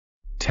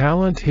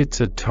Talent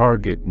hits a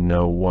target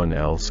no one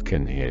else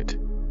can hit.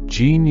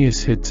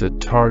 Genius hits a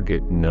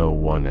target no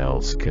one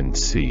else can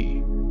see.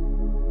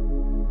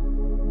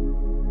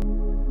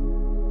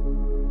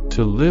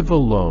 To live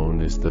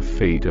alone is the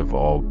fate of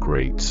all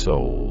great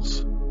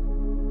souls.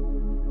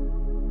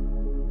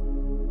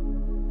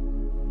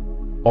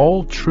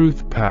 All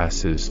truth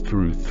passes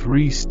through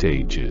 3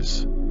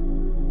 stages.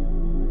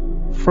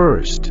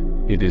 First,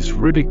 it is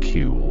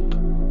ridiculed.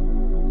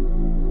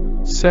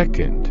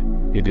 Second,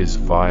 it is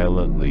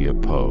violently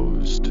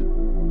opposed.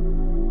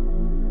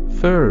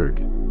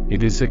 Third,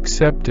 it is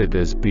accepted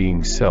as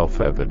being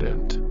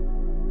self-evident.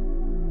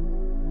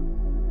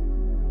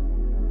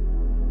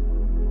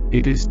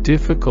 It is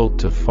difficult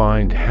to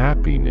find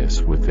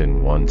happiness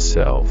within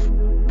oneself,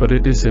 but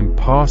it is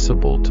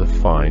impossible to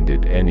find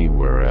it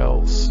anywhere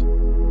else.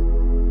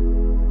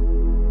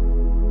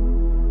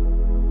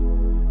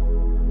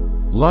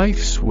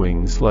 Life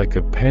swings like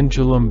a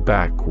pendulum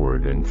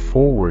backward and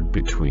forward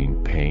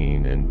between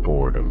pain and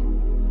boredom.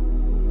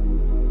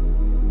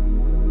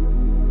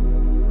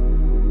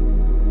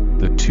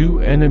 The 2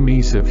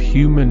 enemies of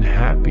human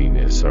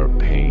happiness are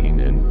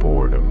pain and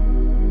boredom.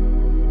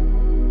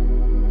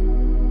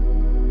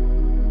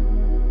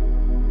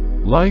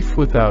 Life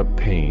without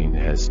pain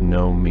has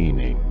no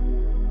meaning.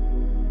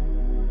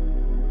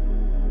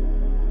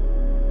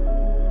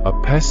 A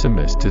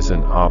pessimist is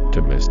an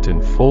optimist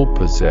in full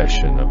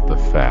possession of the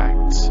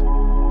facts.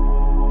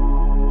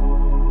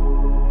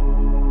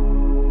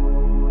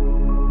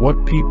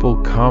 What people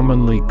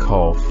commonly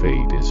call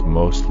fate is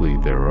mostly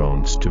their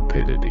own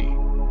stupidity.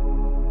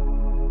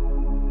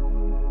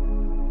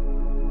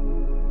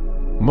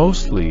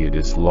 Mostly it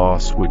is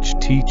loss which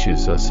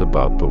teaches us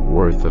about the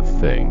worth of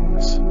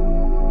things.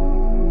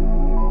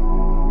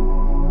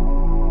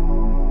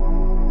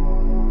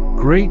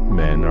 Great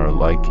men are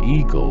like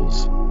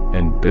eagles,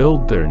 and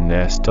build their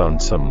nest on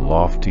some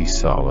lofty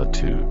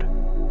solitude.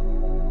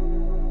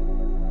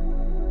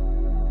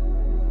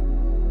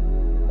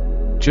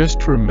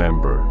 Just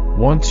remember,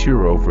 once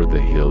you're over the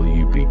hill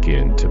you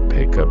begin to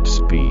pick up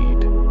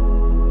speed.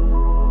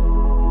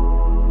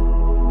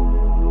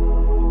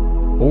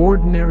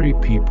 Ordinary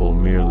people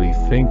merely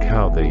think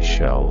how they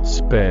shall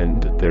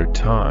spend their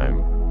time.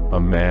 A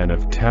man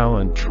of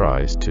talent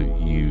tries to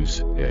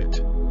use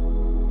it.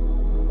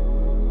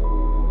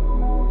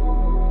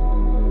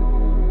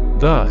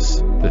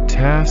 Thus, the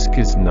task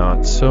is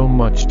not so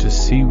much to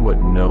see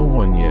what no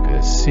one yet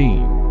has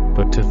seen,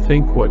 but to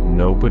think what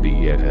nobody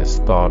yet has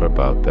thought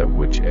about that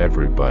which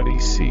everybody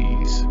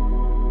sees.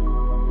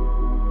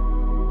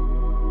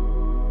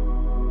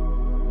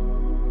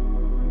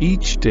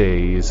 Each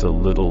day is a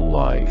little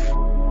life,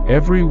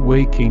 every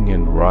waking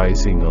and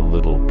rising a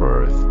little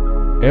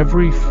birth,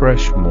 every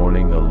fresh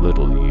morning a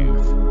little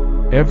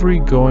youth, every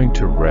going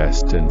to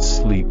rest and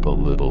sleep a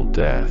little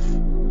death.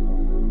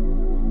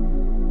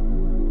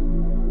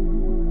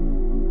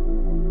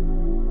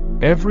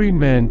 Every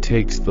man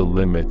takes the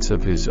limits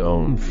of his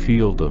own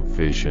field of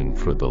vision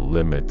for the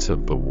limits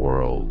of the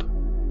world.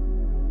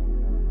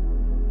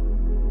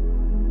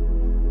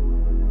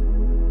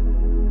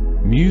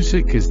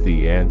 Music is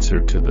the answer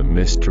to the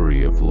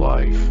mystery of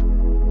life.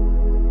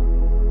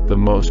 The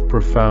most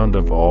profound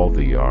of all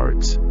the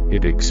arts,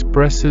 it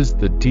expresses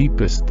the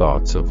deepest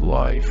thoughts of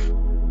life.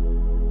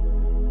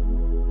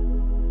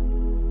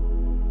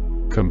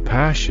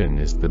 Compassion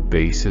is the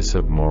basis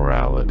of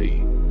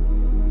morality.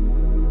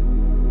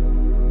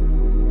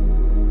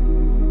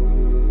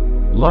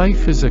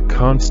 Life is a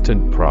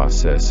constant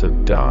process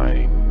of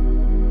dying.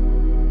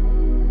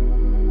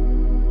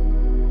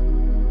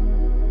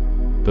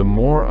 The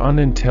more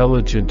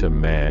unintelligent a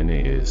man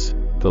is,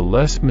 the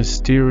less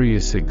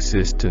mysterious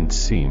existence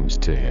seems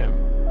to him.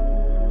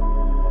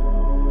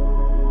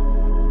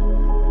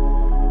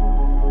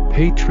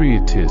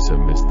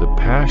 Patriotism is the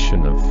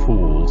passion of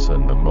fools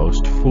and the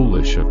most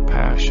foolish of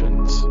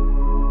passions.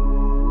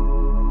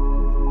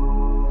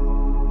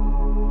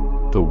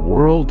 The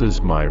world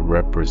is my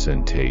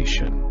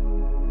representation.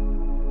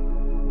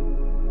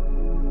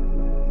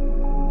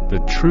 The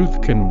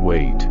truth can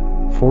wait,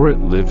 for it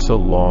lives a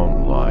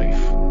long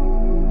life.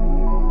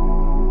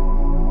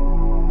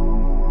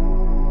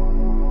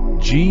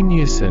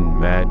 Genius and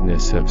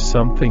madness have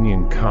something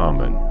in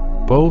common.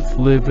 Both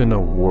live in a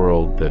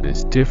world that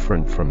is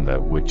different from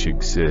that which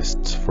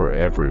exists for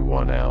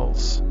everyone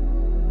else.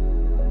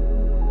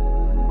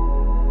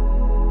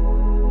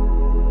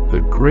 The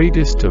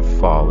greatest of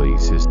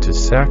follies is to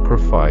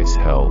sacrifice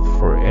health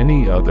for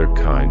any other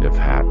kind of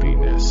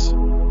happiness.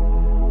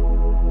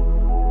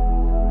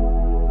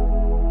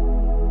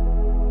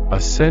 A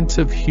sense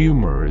of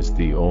humor is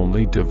the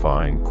only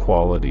divine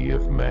quality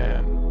of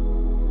man.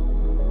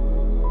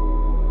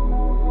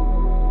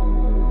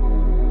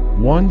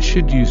 One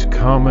should use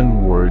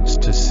common words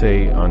to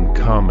say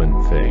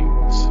uncommon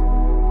things.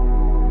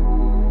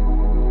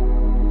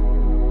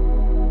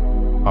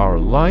 Our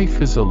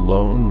life is a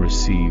loan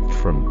received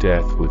from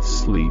death with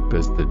sleep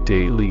as the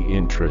daily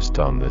interest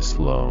on this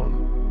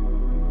loan.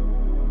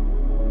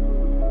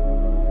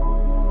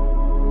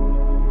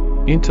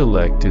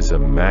 Intellect is a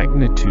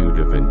magnitude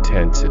of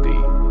intensity,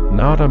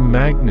 not a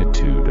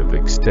magnitude of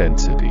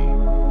extensity.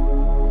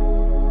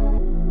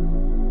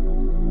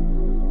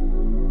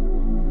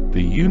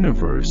 The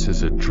universe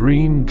is a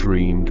dream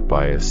dreamed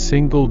by a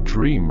single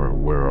dreamer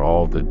where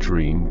all the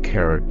dream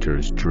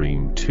characters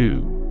dream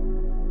too.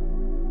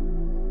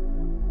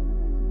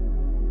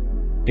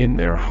 In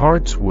their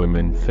hearts,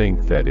 women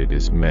think that it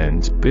is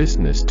men's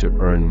business to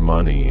earn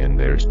money and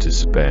theirs to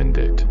spend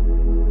it.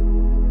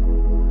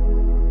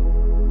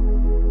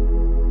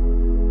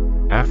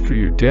 After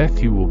your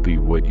death, you will be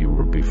what you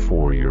were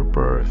before your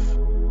birth.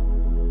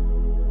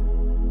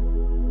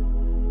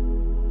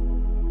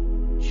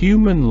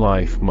 Human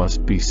life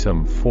must be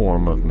some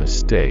form of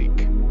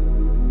mistake.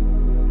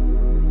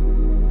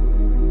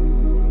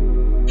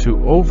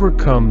 To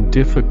overcome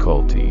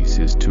difficulties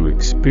is to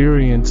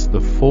experience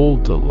the full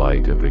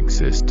delight of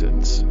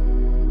existence.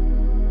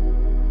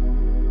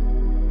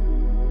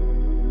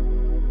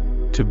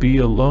 To be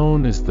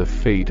alone is the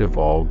fate of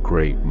all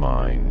great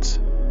minds,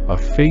 a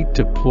fate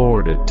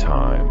deplored at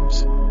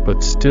times,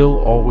 but still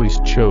always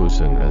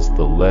chosen as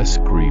the less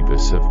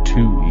grievous of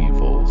two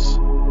evils.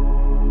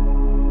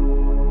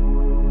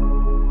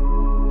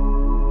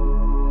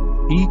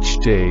 Each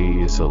day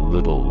is a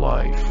little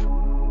life.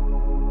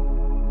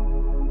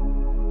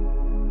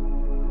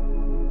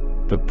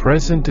 The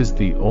present is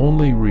the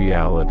only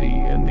reality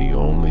and the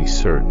only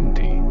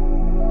certainty.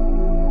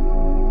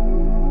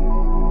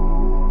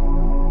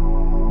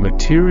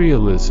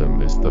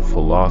 Materialism is the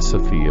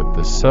philosophy of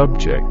the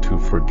subject who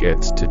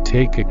forgets to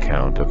take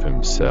account of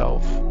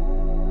himself.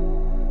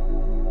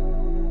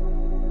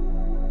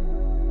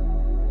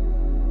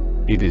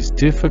 It is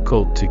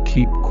difficult to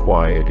keep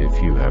quiet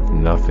if you have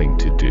nothing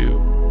to do.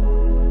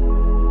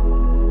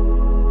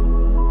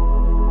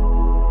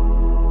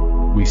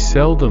 We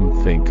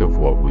seldom think of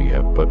what we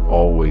have, but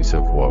always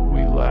of what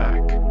we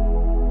lack.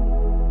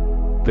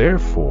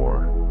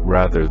 Therefore,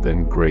 rather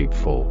than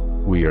grateful,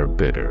 we are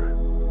bitter.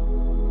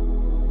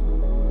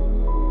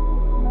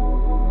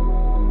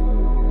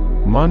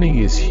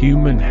 Money is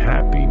human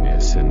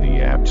happiness in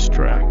the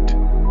abstract.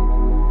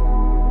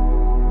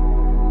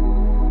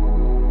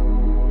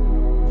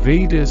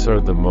 Vedas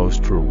are the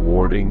most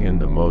rewarding and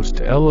the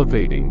most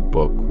elevating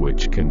book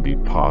which can be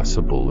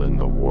possible in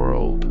the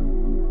world.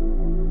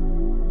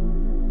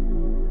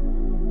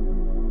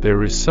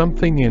 There is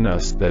something in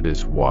us that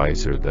is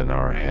wiser than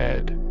our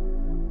head.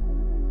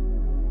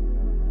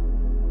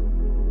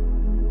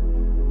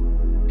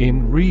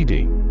 In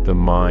reading, the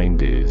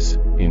mind is,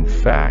 in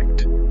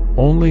fact,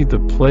 only the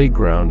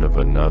playground of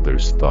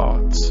another's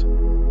thoughts.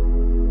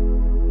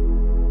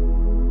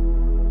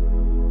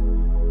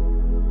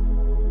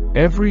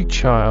 Every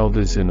child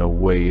is in a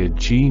way a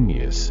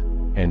genius,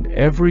 and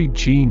every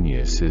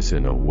genius is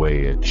in a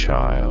way a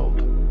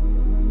child.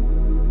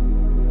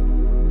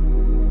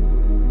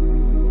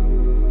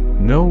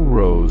 No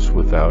rose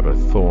without a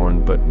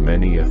thorn, but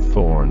many a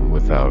thorn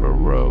without a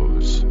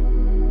rose.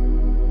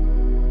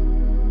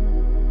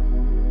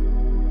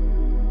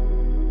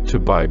 To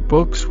buy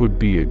books would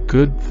be a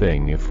good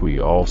thing if we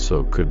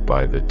also could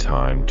buy the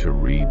time to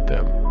read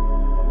them.